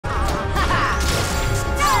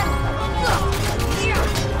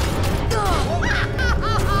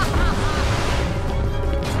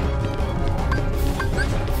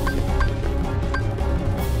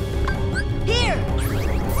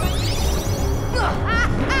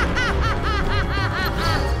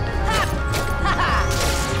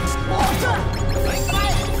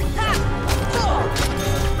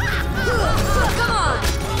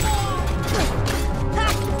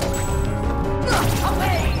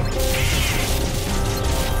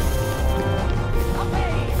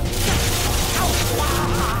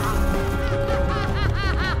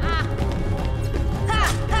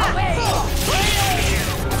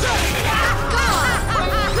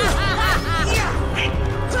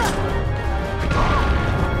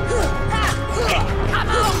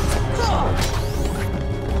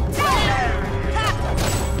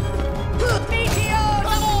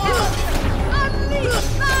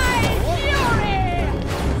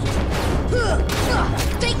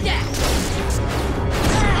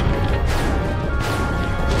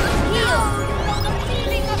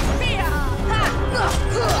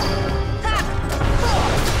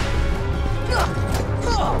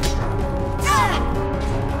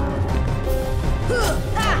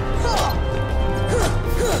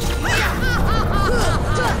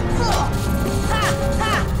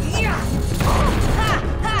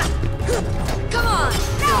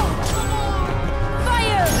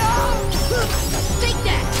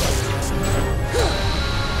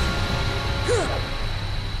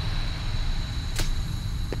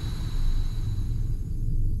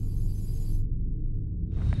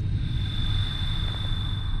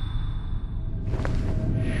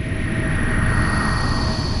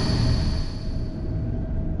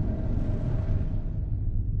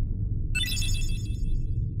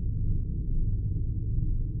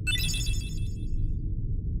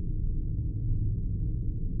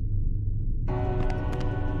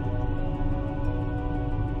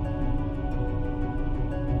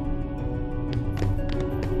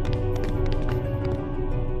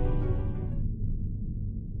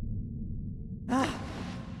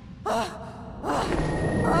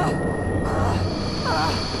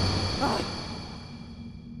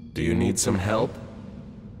Do you need some help?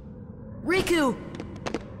 Riku!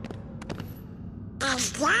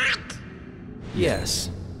 Is that? Yes,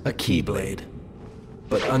 a Keyblade.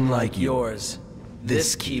 But unlike yours,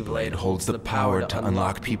 this Keyblade holds the power to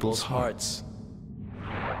unlock people's hearts.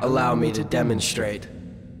 Allow me to demonstrate.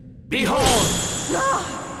 Behold!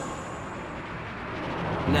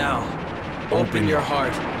 Now, open your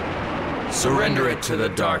heart. Surrender it to the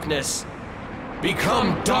darkness.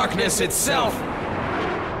 Become darkness itself!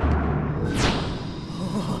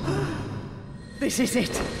 This is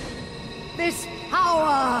it! This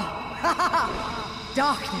power!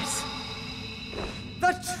 Darkness!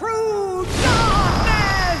 The true darkness!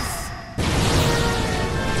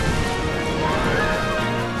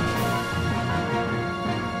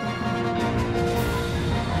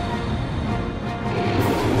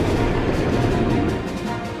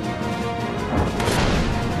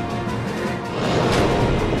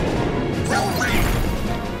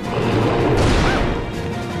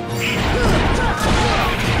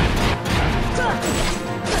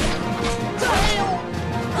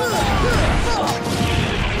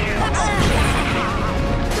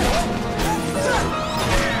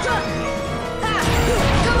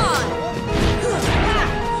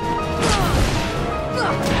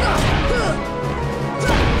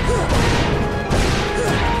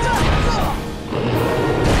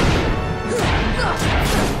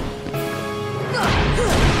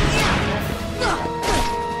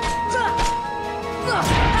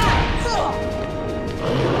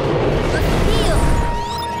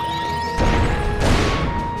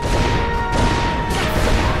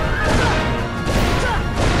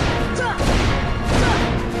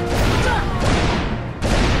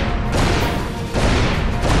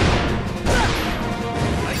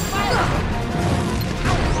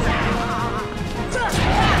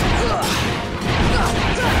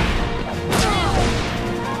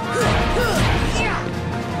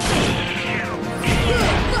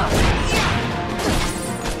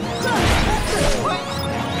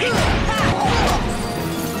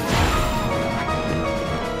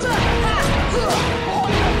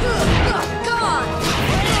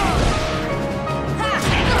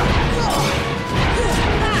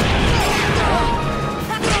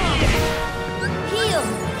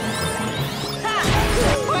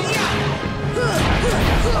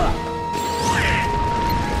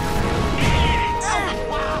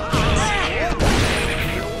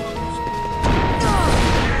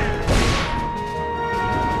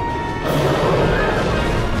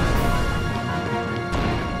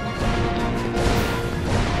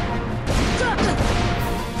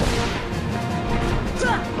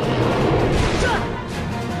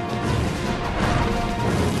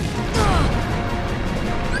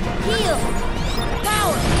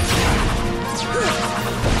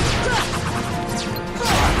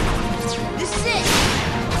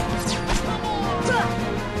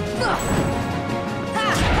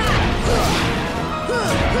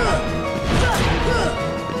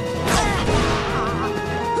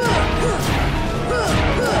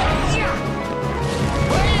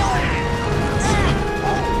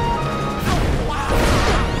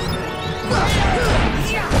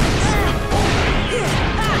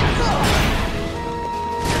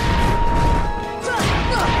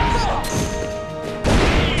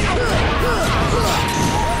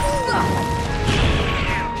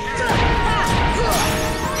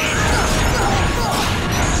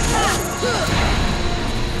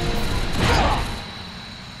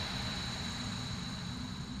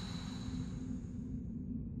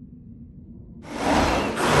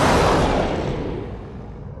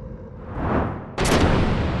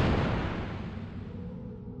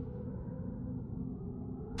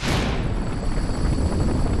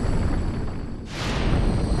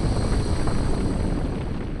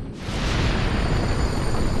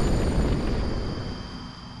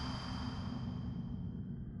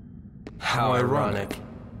 How ironic.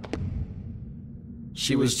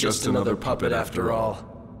 She was just another puppet after all.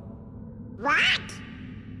 What?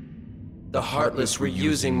 The Heartless were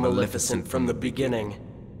using Maleficent from the beginning.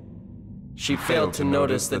 She failed to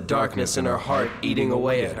notice the darkness in her heart eating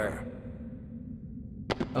away at her.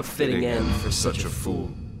 A fitting end for such a fool.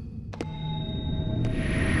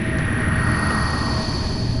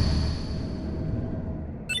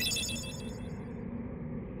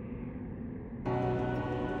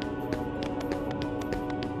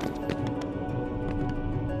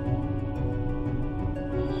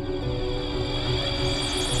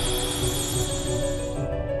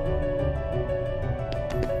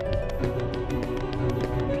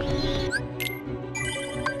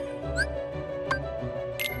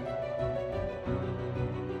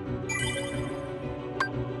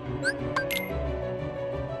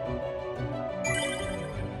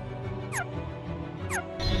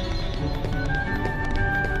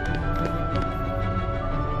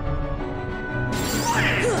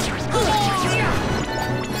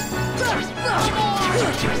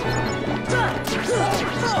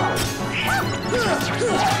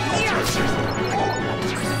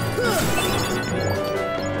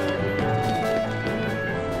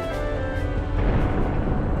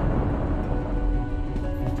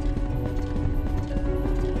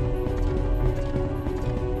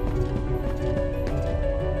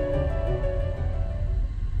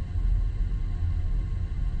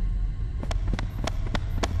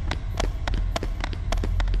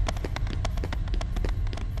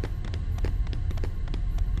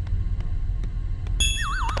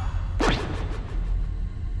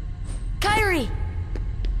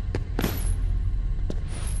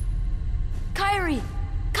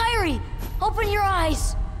 Open your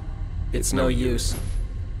eyes! It's no use.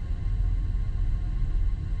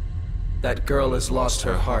 That girl has lost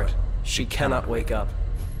her heart. She cannot wake up.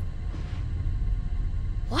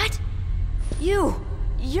 What? You're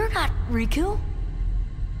not Riku?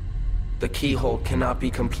 The keyhole cannot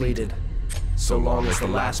be completed, so long as the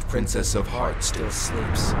last Princess of Heart still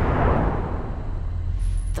sleeps.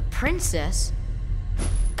 The princess?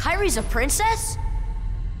 Kairi's a princess?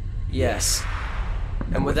 Yes.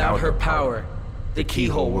 And without her power, the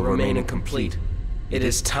keyhole will remain incomplete. It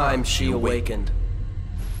is time she awakened.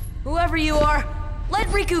 Whoever you are, let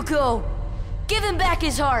Riku go! Give him back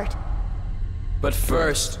his heart! But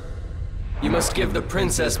first, you must give the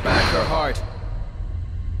princess back her heart.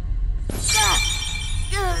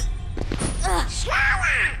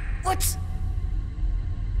 What's...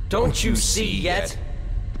 Don't you see yet?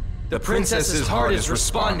 The princess's heart is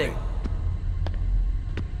responding.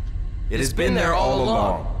 It has been there all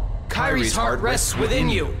along. Kairi's heart rests within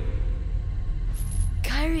you.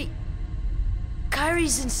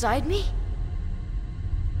 Kairi's inside me?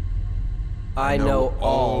 I know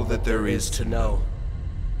all that there is to know.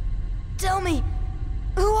 Tell me,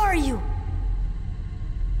 who are you?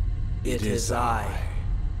 It is I,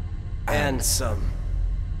 Ansem,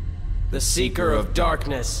 the Seeker of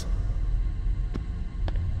Darkness.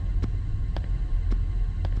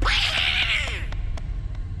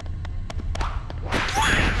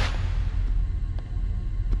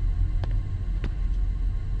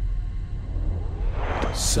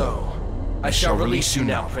 So, I shall release you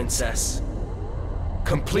now, Princess.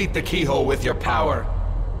 Complete the keyhole with your power.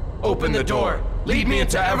 Open the door. Lead me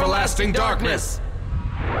into everlasting darkness.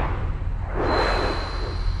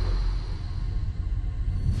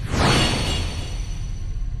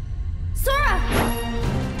 Sora!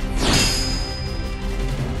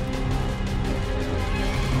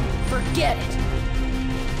 Forget it.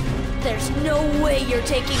 There's no way you're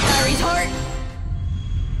taking Kairi's heart.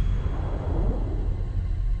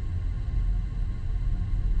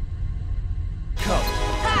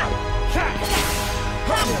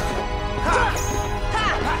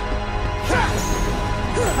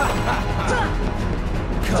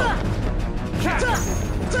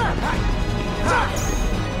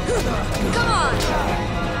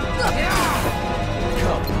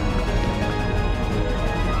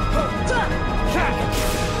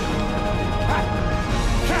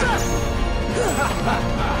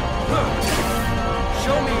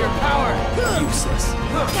 Show me your power! Useless.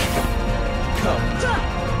 Come.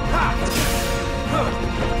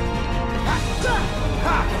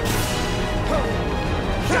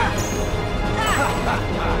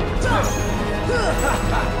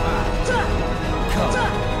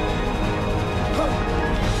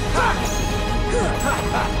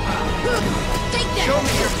 Take that! Show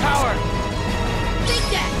me your power! Take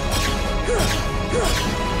that!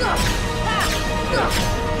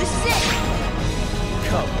 This is it!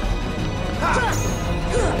 Come.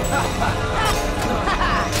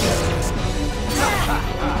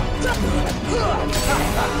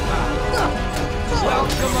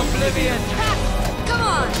 Welcome, Oblivion! Come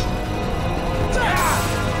on!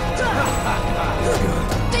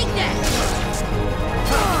 Take that!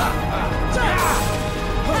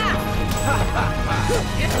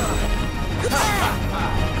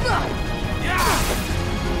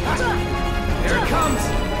 Here it comes!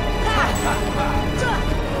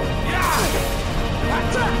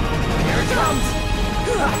 Here it comes!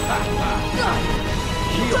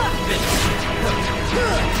 Heal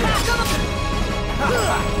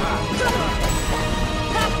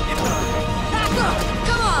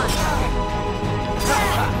Come on!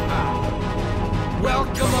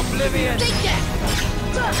 Welcome, Oblivion! Take that!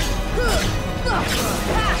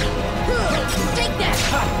 Take that!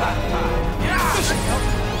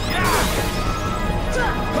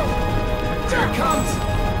 Here it comes!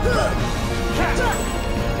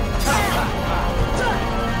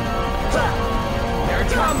 Here it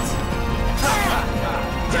comes!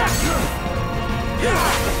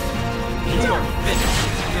 You're finished!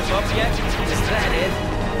 Give up yet? Is that it?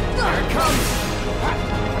 Here it comes!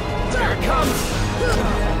 Here it comes!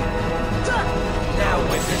 Now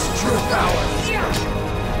witness true power!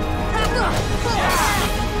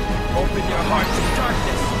 Open your heart to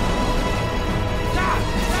darkness!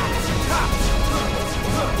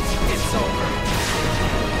 It's over!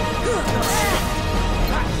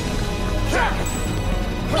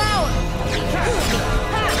 Power!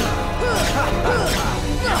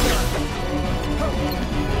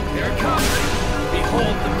 Here it comes!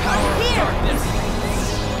 Behold the power of darkness!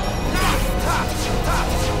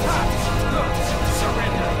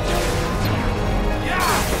 Surrender!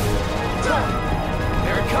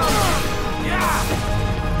 Here it comes!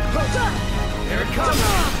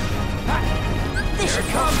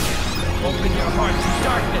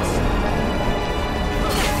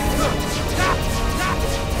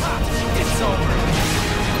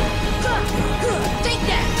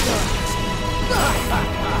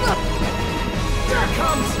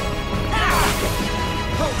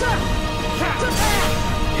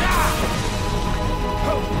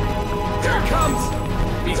 comes!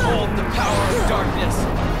 Behold the power of darkness!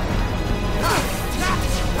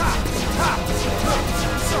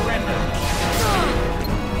 Surrender!